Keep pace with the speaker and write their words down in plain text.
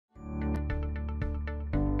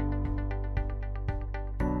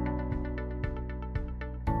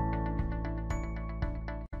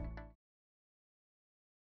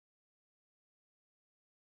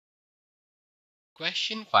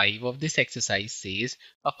Question 5 of this exercise says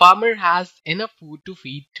a farmer has enough food to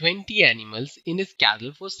feed 20 animals in his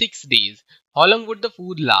cattle for 6 days. How long would the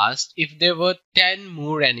food last if there were 10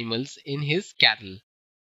 more animals in his cattle?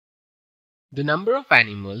 The number of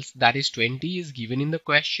animals, that is 20, is given in the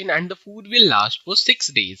question, and the food will last for 6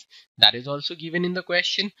 days. That is also given in the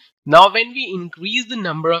question. Now when we increase the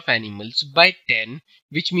number of animals by 10,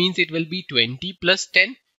 which means it will be 20 plus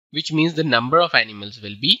 10, which means the number of animals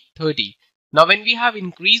will be 30. Now when we have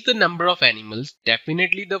increased the number of animals,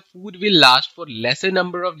 definitely the food will last for lesser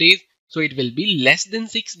number of days, so it will be less than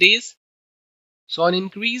 6 days. So on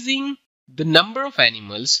increasing the number of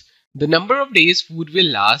animals, the number of days food will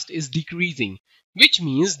last is decreasing, which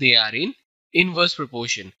means they are in inverse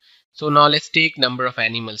proportion. So now let's take number of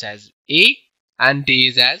animals as A and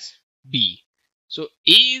days as B. So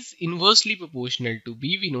A is inversely proportional to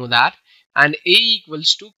B, we know that, and A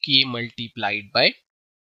equals to K multiplied by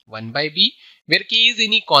 1 by B, where K is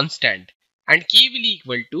any constant and K will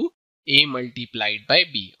equal to A multiplied by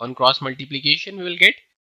B. On cross multiplication we will get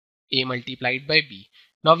A multiplied by B.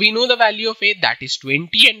 Now we know the value of A, that is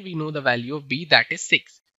 20, and we know the value of B, that is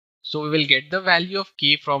 6. So we will get the value of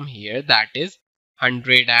K from here, that is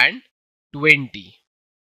 120.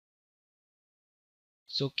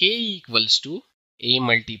 So K equals to A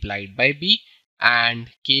multiplied by B, and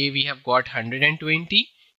K we have got 120.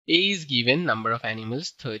 A is given number of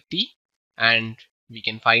animals 30, and we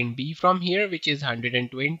can find B from here, which is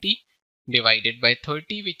 120 divided by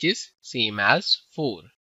 30, which is same as 4.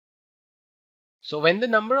 So when the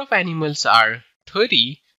number of animals are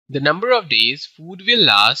 30, the number of days food will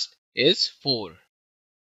last is 4.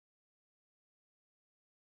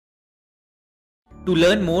 To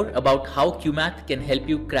learn more about how QMath can help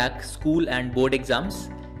you crack school and board exams,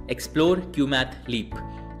 explore QMath Leap,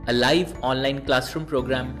 a live online classroom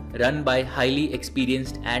program run by highly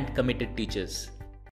experienced and committed teachers.